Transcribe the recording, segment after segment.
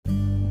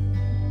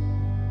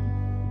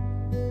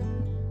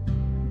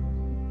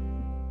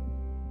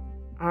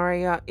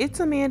right, y'all. It's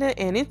Amanda,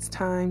 and it's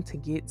time to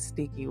get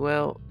sticky.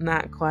 Well,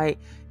 not quite.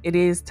 It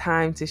is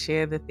time to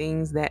share the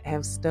things that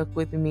have stuck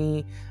with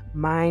me.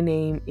 My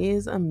name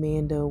is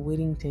Amanda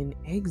Whittington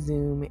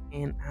Exum,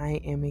 and I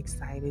am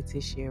excited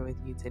to share with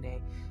you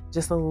today.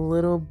 Just a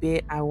little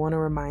bit, I want to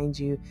remind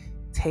you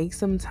take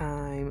some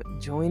time,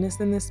 join us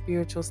in the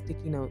Spiritual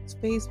Sticky Notes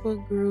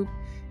Facebook group,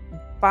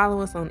 follow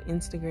us on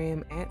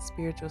Instagram at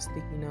Spiritual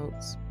Sticky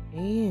Notes,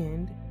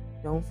 and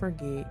don't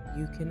forget,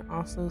 you can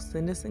also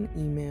send us an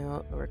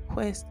email or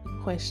request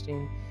a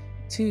question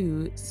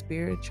to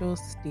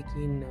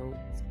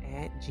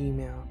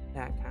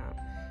spiritualstickynotes@gmail.com.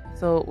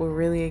 So we're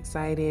really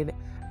excited.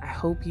 I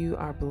hope you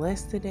are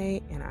blessed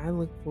today, and I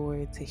look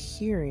forward to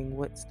hearing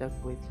what stuck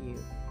with you.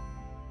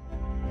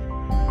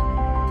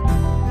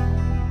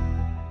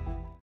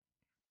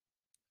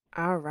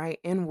 All right,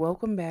 and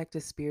welcome back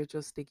to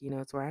Spiritual Sticky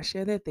Notes, where I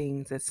share the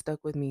things that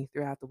stuck with me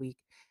throughout the week.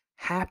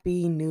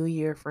 Happy New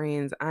Year,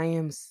 friends. I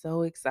am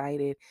so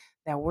excited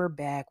that we're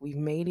back. We've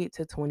made it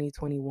to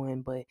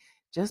 2021, but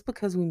just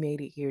because we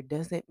made it here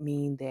doesn't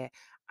mean that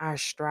our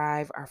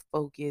strive, our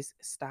focus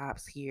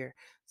stops here.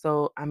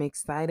 So I'm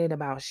excited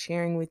about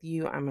sharing with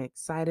you. I'm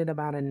excited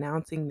about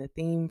announcing the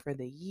theme for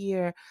the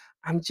year.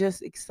 I'm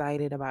just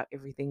excited about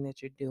everything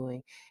that you're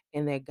doing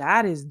and that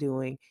God is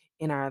doing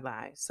in our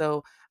lives.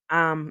 So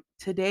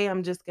today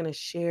I'm just going to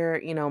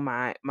share,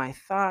 my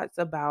thoughts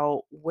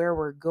about where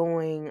we're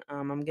going.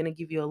 I'm going to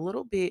give you a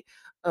little bit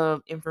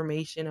of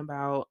information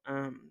about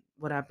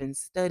what I've been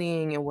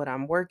studying and what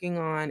I'm working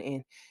on,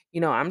 and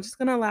I'm just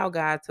going to allow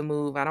God to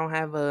move. I don't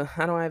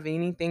have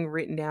anything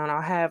written down.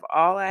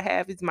 All I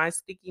have is my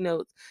sticky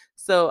notes.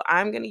 So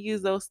I'm going to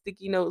use those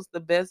sticky notes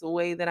the best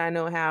way that I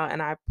know how, and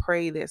I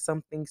pray that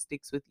something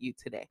sticks with you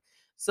today.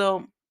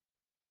 So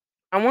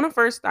I want to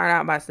first start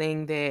out by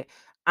saying that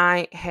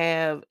I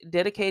have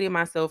dedicated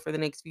myself for the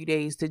next few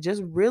days to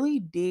just really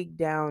dig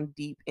down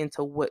deep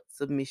into what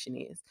submission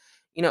is.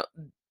 You know,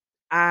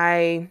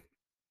 I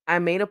I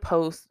made a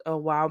post a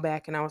while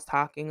back, and I was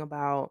talking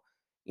about,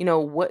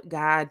 what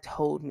God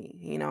told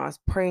me. I was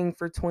praying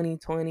for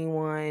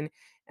 2021,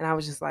 and I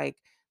was just like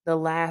the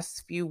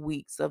last few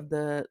weeks of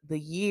the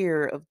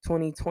year of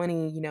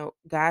 2020,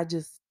 God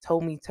just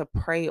told me to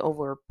pray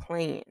over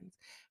plans.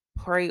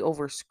 Pray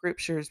over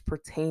scriptures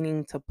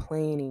pertaining to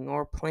planning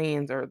or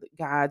plans or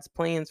God's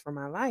plans for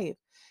my life.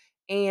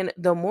 And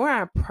the more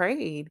I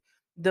prayed,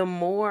 the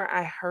more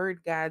I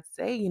heard God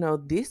say,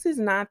 this is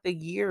not the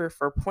year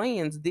for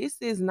plans. This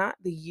is not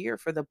the year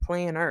for the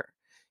planner.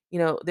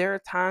 There are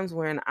times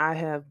when I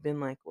have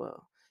been like,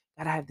 well,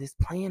 God, I have this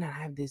plan, I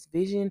have this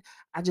vision.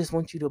 I just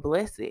want you to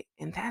bless it.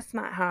 And that's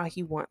not how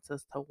He wants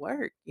us to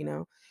work.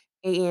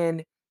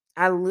 And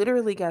I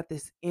literally got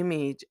this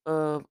image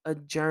of a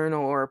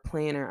journal or a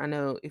planner. I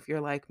know if you're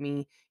like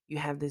me, you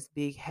have this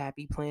big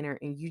happy planner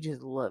and you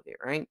just love it,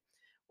 right?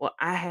 Well,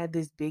 I had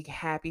this big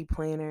happy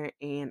planner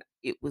and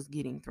it was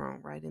getting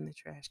thrown right in the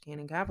trash can.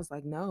 And God was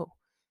like, no,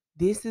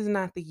 this is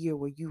not the year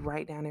where you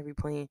write down every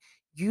plan.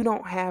 You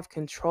don't have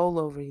control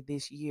over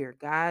this year.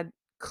 God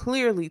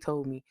clearly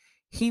told me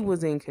He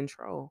was in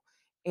control.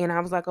 And I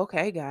was like,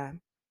 okay, God,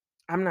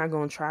 I'm not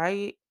going to try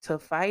it to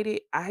fight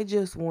it. I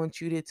just want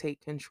you to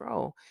take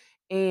control.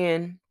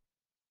 And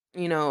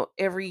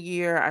every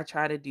year I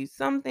try to do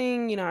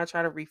something, I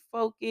try to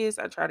refocus,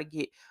 I try to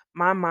get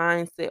my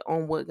mindset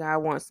on what God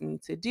wants me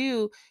to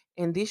do.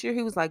 And this year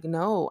He was like,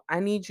 no, I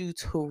need you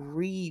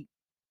to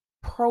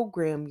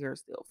reprogram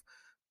yourself,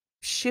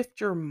 shift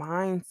your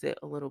mindset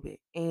a little bit.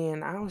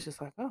 And I was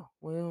just like, oh,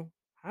 well,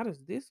 how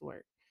does this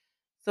work?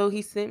 So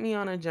he sent me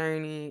on a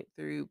journey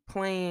through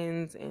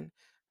plans, and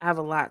I have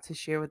a lot to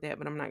share with that,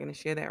 but I'm not going to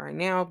share that right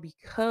now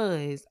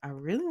because I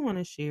really want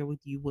to share with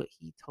you what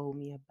he told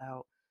me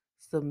about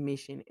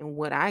submission and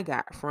what I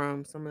got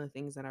from some of the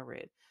things that I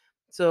read.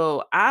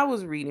 So I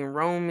was reading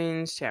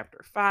Romans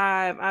chapter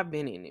 5. I've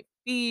been in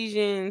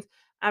Ephesians.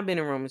 I've been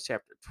in Romans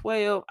chapter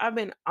 12. I've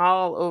been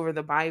all over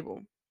the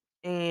Bible.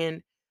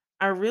 And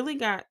I really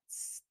got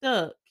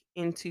stuck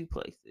in two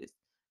places.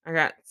 I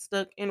got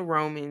stuck in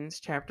Romans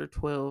chapter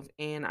 12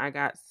 and I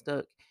got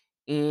stuck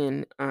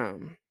in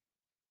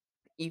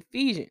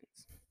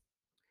Ephesians.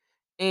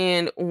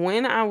 And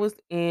when I was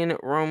in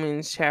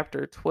Romans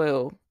chapter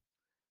 12,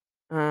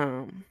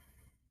 um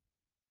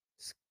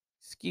s-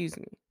 excuse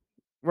me,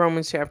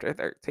 Romans chapter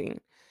 13.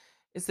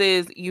 It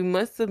says, you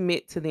must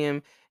submit to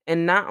them,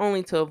 and not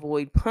only to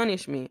avoid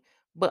punishment,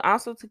 but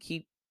also to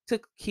keep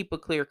a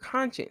clear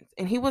conscience.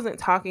 And he wasn't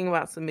talking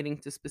about submitting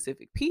to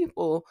specific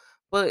people,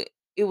 but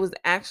it was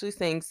actually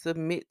saying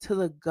submit to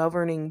the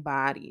governing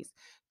bodies,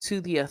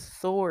 to the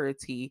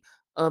authority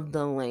of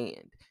the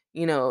land.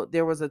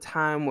 There was a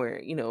time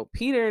where,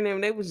 Peter and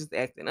them, they was just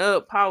acting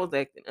up, Paul was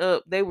acting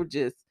up. They were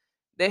just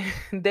they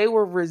they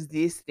were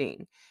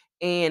resisting,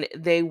 and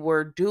they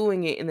were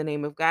doing it in the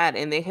name of God,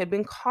 and they had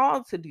been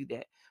called to do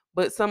that.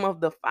 But some of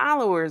the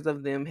followers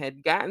of them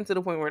had gotten to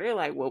the point where they're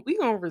like, well, we're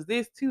going to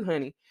resist too,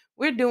 honey.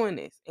 We're doing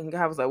this. And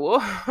God was like, whoa,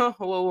 whoa,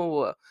 whoa,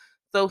 whoa.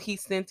 So he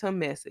sent a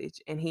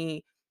message, and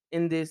he,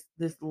 in this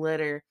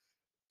letter,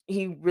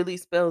 he really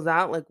spells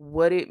out like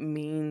what it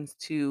means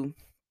to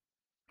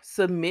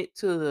submit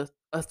to the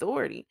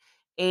authority.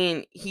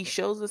 And he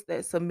shows us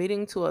that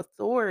submitting to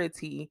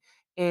authority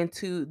and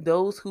to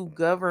those who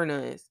govern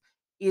us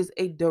is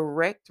a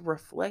direct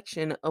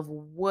reflection of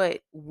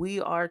what we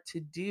are to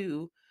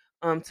do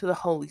to the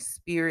Holy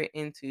Spirit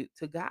and to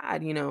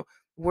God.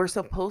 We're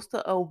supposed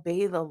to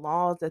obey the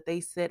laws that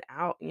they set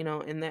out,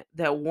 and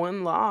that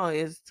one law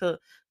is to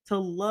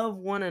love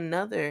one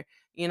another,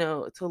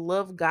 to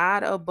love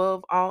God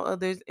above all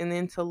others and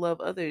then to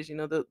love others.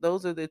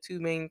 Those are the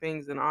two main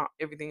things, and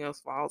everything else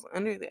falls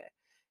under that.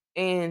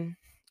 And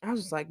I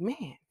was just like,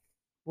 man,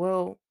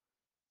 well,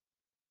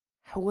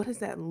 what does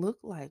that look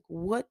like?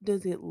 What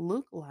does it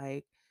look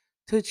like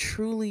to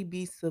truly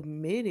be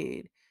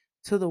submitted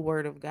to the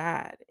word of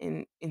God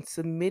and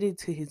submitted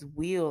to his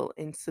will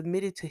and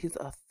submitted to his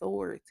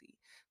authority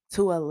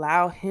to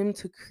allow him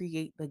to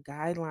create the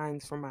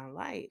guidelines for my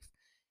life?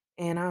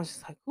 And I was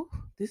just like, "Ooh,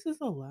 this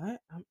is a lot.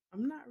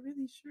 I'm not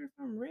really sure if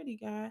I'm ready,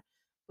 God.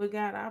 But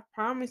God, I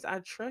promise I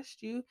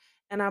trust you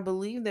and I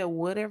believe that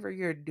whatever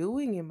you're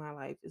doing in my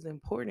life is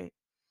important."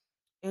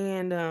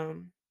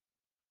 And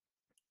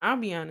I'll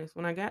be honest,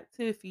 when I got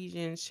to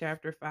Ephesians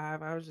chapter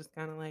 5, I was just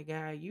kind of like,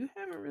 God, you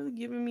haven't really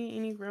given me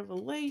any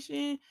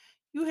revelation.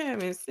 You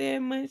haven't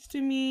said much to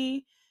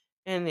me.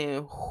 And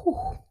then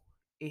whew,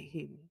 it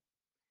hit me.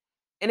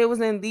 And it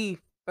was in the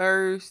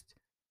first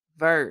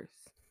verse.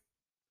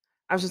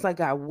 I was just like,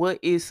 God, what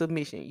is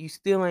submission? You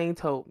still ain't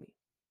told me.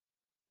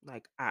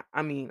 Like,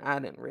 I mean, I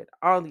didn't read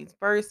all these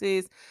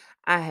verses.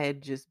 I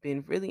had just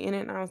been really in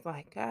it, and I was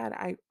like, God,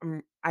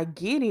 I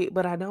get it,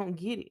 but I don't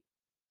get it.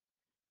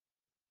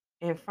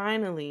 And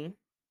finally,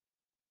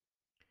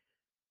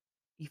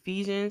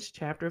 Ephesians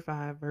chapter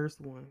 5, verse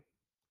 1.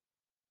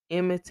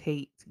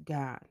 Imitate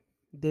God,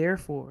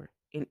 therefore,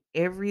 in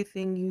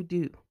everything you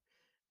do,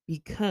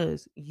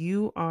 because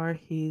you are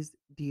his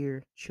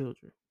dear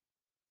children.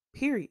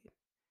 Period.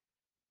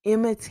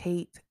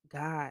 Imitate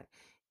God,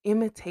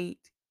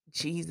 imitate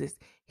Jesus.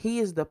 He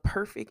is the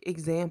perfect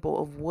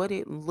example of what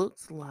it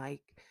looks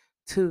like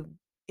to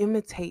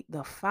imitate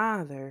the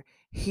Father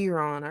here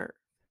on earth.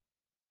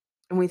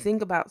 And we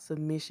think about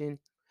submission,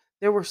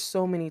 there were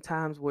so many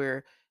times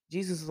where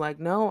Jesus was like,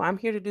 "No, I'm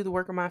here to do the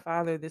work of my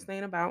Father. This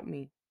ain't about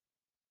me.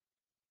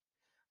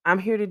 I'm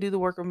here to do the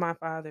work of my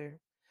Father.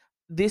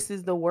 This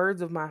is the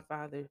words of my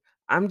Father.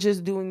 I'm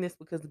just doing this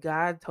because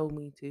God told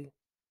me to.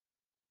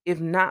 If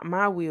not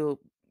my will,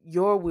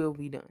 your will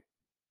be done."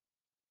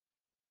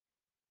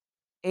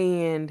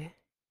 And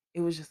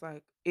it was just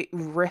like it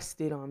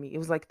rested on me. It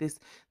was like this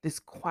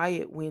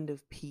quiet wind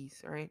of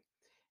peace, right?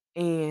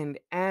 And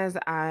as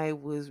I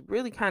was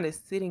really kind of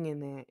sitting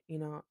in that,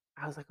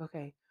 I was like,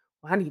 okay,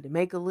 well, I need to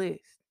make a list.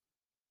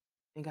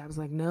 And God was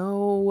like,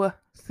 no,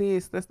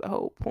 sis, that's the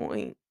whole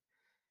point.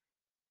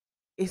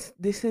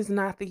 This is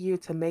not the year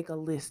to make a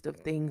list of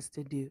things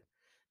to do.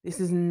 This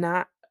is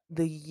not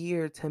the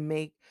year to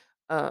make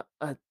a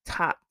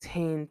top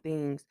 10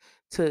 things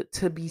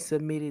to be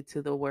submitted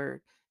to the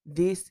word.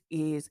 This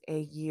is a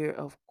year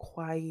of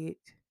quiet,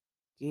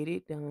 get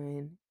it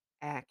done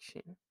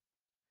action.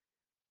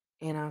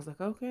 And I was like,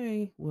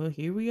 okay, well,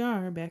 here we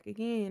are back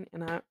again.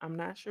 And I'm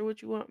not sure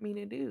what you want me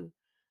to do.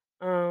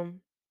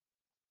 Um,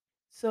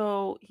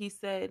 so he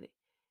said,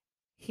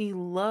 he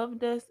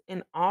loved us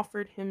and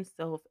offered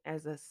himself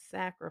as a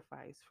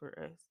sacrifice for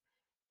us,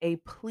 a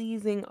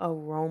pleasing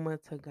aroma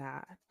to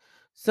God.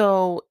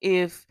 So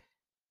if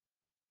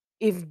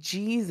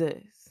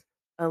Jesus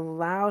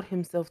allowed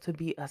himself to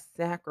be a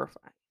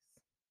sacrifice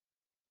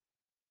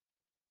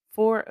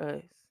for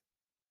us,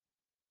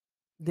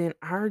 then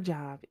our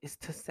job is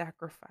to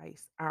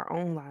sacrifice our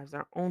own lives,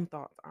 our own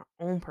thoughts, our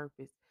own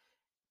purpose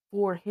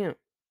for him.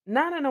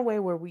 Not in a way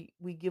where we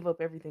give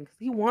up everything cuz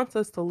he wants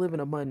us to live in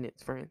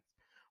abundance, friends.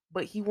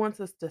 But he wants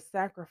us to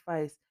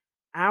sacrifice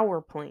our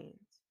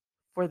plans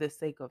for the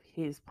sake of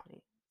his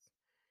plans.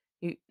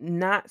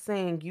 Not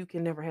saying you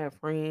can never have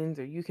friends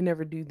or you can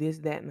never do this,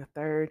 that, and the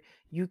third.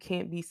 You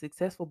can't be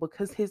successful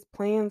because his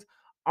plans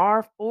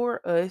are for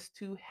us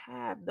to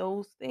have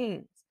those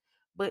things.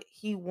 But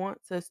he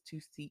wants us to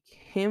seek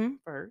him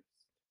first,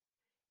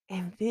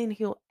 and then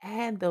he'll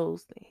add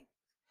those things.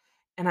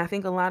 And I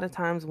think a lot of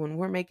times when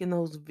we're making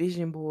those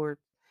vision boards,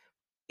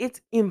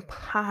 it's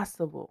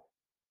impossible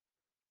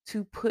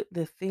to put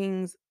the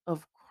things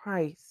of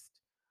Christ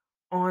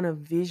on a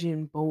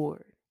vision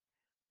board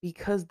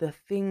because the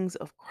things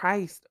of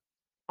Christ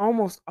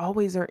almost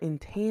always are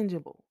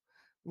intangible.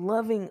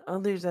 Loving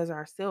others as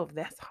ourselves,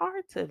 that's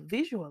hard to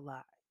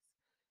visualize.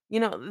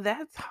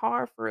 That's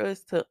hard for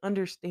us to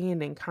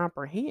understand and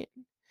comprehend.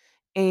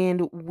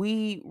 And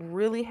we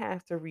really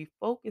have to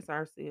refocus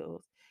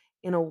ourselves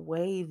in a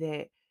way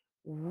that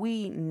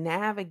we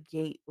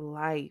navigate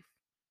life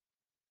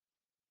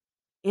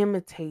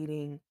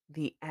imitating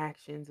the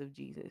actions of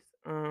Jesus.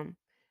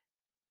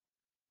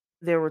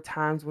 There were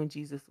times when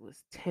Jesus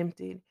was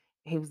tempted.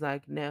 He was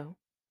like, no,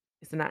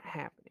 it's not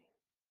happening.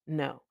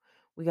 No,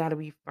 we got to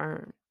be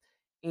firm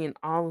in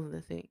all of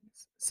the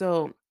things.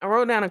 So I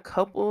wrote down a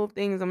couple of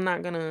things. I'm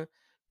not going to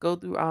go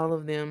through all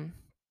of them.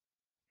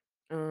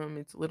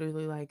 It's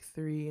literally like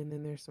 3 and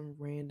then there's some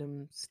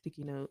random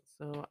sticky notes.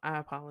 So I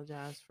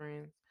apologize,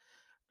 friends.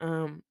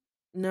 Um,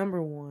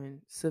 Number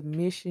 1,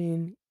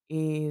 submission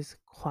is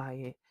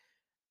quiet.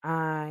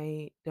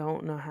 I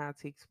don't know how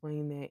to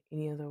explain that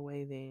any other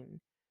way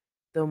than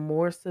the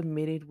more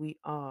submitted we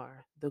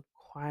are, the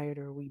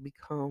quieter we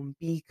become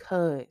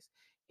because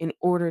in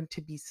order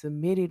to be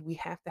submitted, we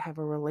have to have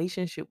a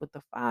relationship with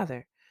the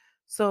Father.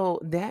 So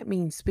that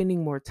means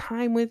spending more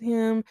time with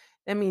Him.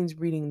 That means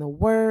reading the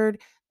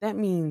Word. That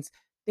means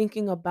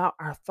thinking about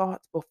our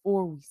thoughts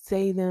before we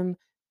say them,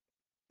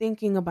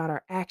 thinking about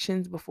our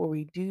actions before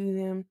we do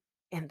them.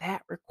 And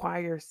that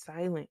requires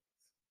silence.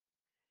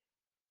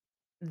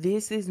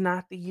 This is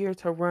not the year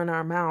to run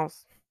our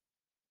mouths.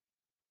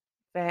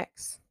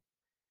 Facts.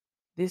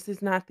 This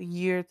is not the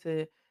year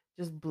to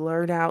just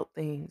blurt out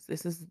things.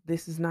 This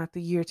is not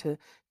the year to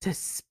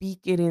speak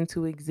it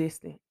into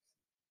existence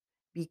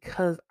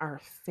because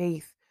our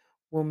faith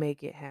will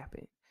make it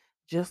happen.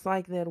 Just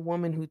like that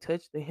woman who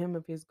touched the hem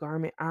of his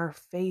garment, our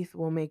faith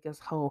will make us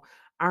whole.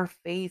 Our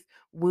faith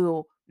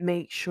will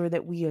make sure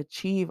that we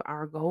achieve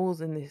our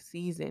goals in this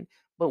season.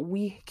 But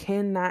we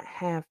cannot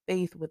have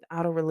faith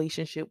without a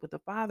relationship with the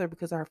Father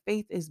because our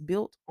faith is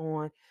built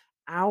on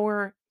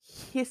our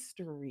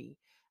history,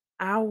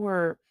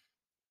 our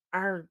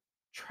our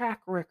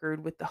track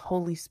record with the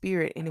Holy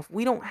Spirit. And if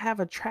we don't have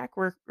a track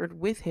record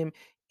with Him,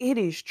 it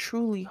is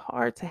truly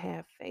hard to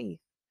have faith.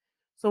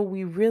 So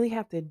we really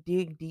have to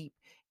dig deep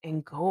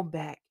and go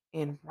back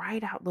and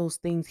write out those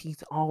things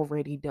He's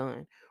already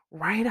done,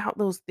 write out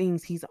those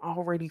things He's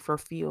already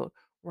fulfilled,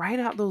 write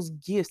out those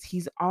gifts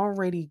He's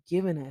already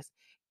given us.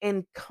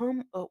 And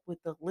come up with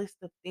a list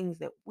of things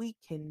that we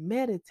can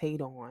meditate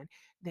on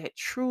that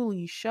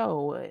truly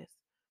show us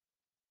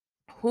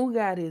who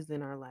God is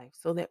in our life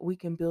so that we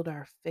can build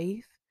our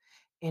faith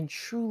and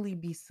truly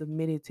be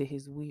submitted to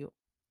His will.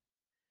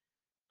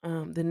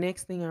 The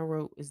next thing I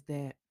wrote is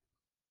that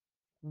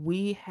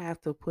we have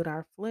to put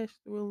our flesh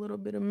through a little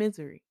bit of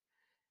misery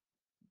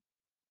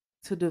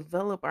to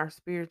develop our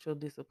spiritual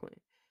discipline.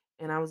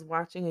 And I was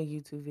watching a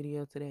YouTube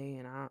video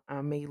today, and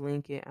I may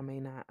link it, I may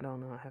not, I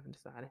don't know, I haven't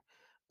decided.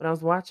 But I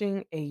was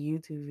watching a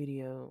YouTube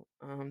video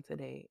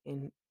today,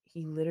 and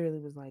he literally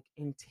was like,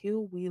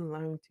 until we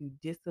learn to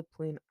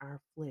discipline our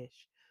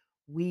flesh,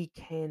 we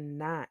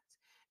cannot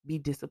be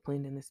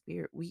disciplined in the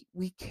spirit.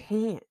 We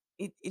can't.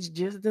 It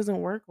just doesn't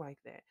work like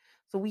that.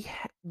 So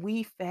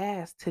we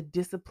fast to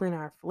discipline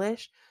our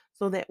flesh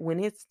so that when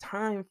it's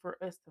time for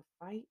us to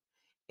fight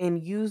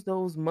and use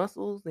those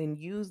muscles and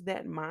use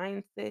that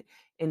mindset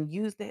and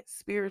use that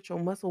spiritual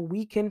muscle,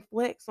 we can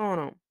flex on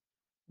them.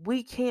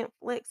 We can't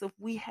flex if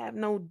we have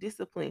no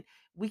discipline.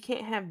 We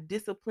can't have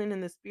discipline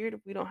in the spirit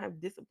if we don't have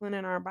discipline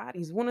in our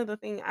bodies. One of the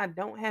things I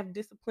don't have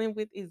discipline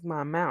with is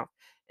my mouth,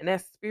 and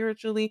that's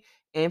spiritually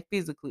and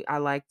physically. I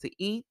like to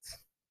eat,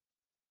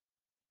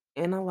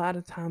 and a lot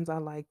of times I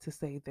like to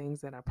say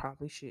things that I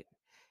probably shouldn't.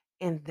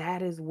 And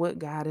that is what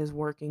God is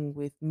working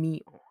with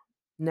me on.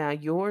 Now,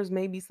 yours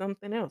may be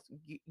something else.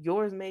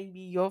 Yours may be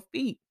your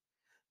feet.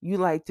 You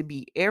like to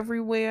be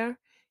everywhere,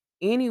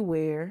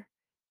 anywhere,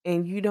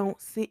 and you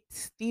don't sit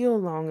still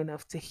long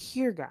enough to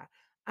hear God.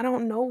 I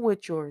don't know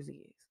what yours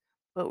is,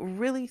 but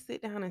really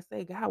sit down and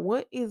say, God,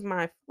 what is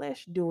my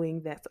flesh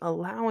doing that's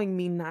allowing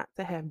me not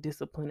to have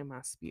discipline in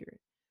my spirit?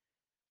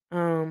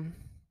 Um,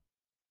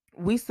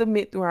 we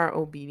submit through our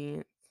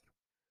obedience.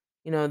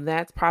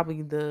 That's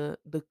probably the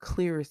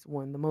clearest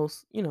one, the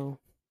most,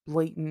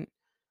 blatant,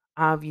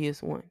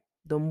 obvious one.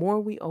 The more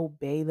we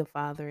obey the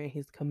Father and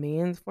His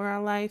commands for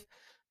our life,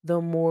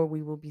 the more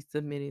we will be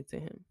submitted to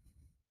Him.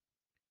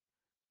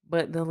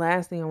 But the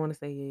last thing I want to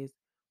say is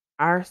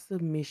our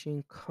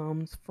submission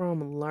comes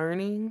from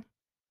learning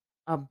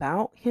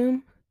about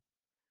Him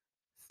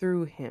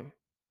through Him.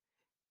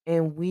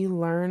 And we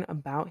learn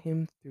about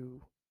Him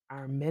through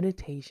our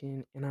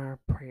meditation and our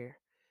prayer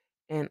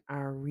and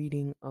our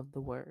reading of the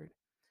Word.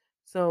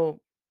 So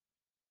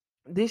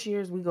this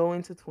year as we go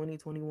into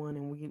 2021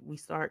 and we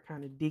start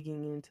kind of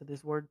digging into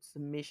this word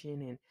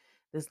submission and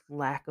this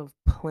lack of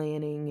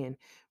planning and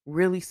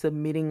really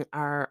submitting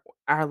our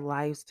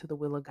lives to the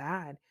will of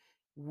God,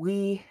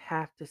 we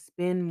have to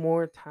spend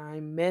more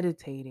time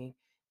meditating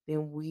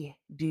than we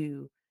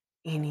do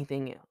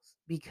anything else,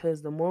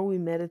 because the more we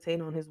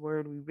meditate on his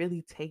word, we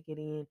really take it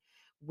in.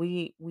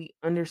 We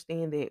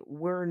understand that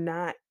we're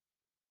not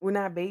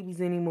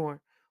babies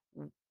anymore.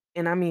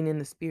 And I mean in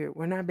the spirit.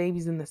 We're not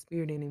babies in the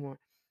spirit anymore.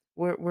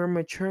 We're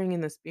maturing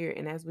in the spirit.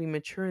 And as we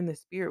mature in the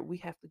spirit, we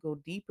have to go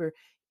deeper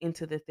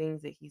into the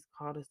things that he's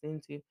called us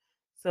into.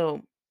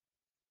 So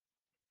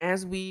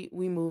as we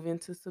move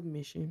into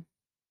submission,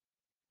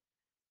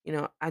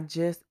 I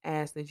just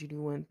ask that you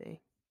do one thing.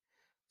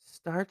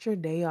 Start your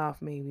day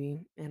off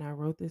maybe. And I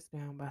wrote this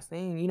down by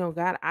saying,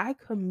 God, I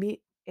commit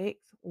X,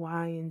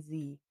 Y, and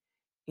Z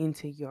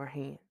into your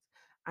hands.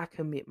 I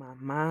commit my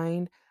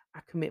mind, I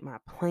commit my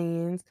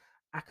plans,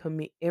 I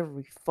commit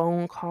every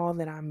phone call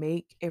that I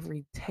make,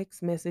 every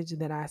text message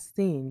that I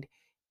send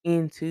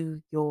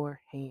into your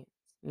hands,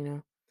 you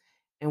know?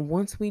 And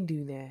once we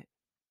do that,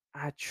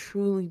 I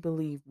truly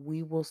believe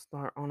we will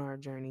start on our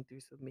journey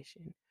through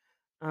submission.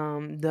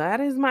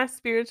 That is my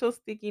spiritual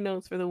sticky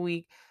notes for the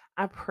week.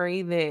 I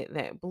pray that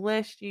that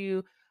blessed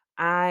you.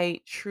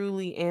 I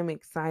truly am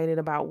excited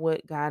about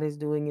what God is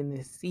doing in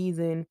this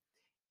season.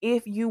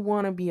 If you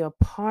want to be a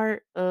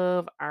part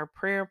of our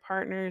prayer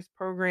partners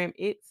program,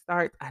 it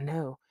starts, I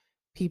know,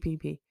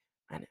 PPP.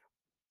 I know.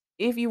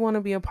 If you want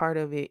to be a part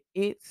of it,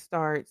 it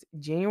starts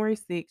January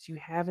 6th. You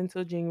have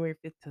until January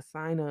 5th to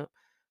sign up.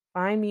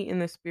 Find me in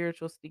the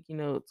spiritual sticky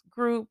notes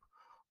group,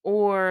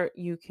 or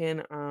you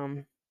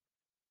can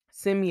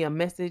send me a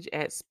message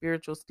at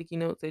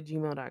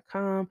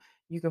spiritualstickynotes@gmail.com.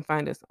 You can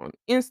find us on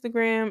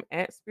Instagram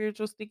at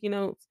spiritual sticky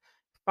notes.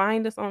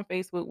 Find us on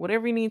Facebook,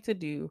 whatever you need to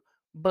do.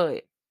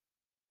 But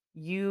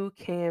you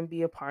can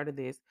be a part of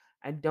this.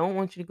 I don't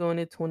want you to go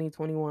into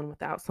 2021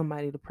 without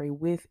somebody to pray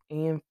with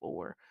and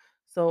for.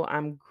 So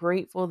I'm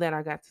grateful that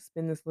I got to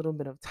spend this little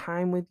bit of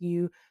time with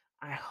you.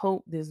 I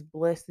hope this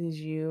blesses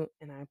you,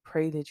 and I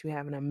pray that you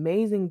have an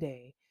amazing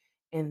day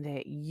and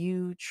that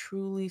you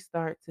truly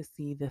start to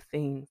see the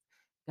things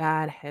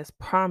God has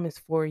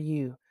promised for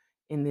you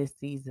in this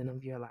season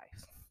of your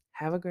life.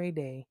 Have a great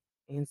day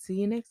and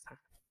see you next time.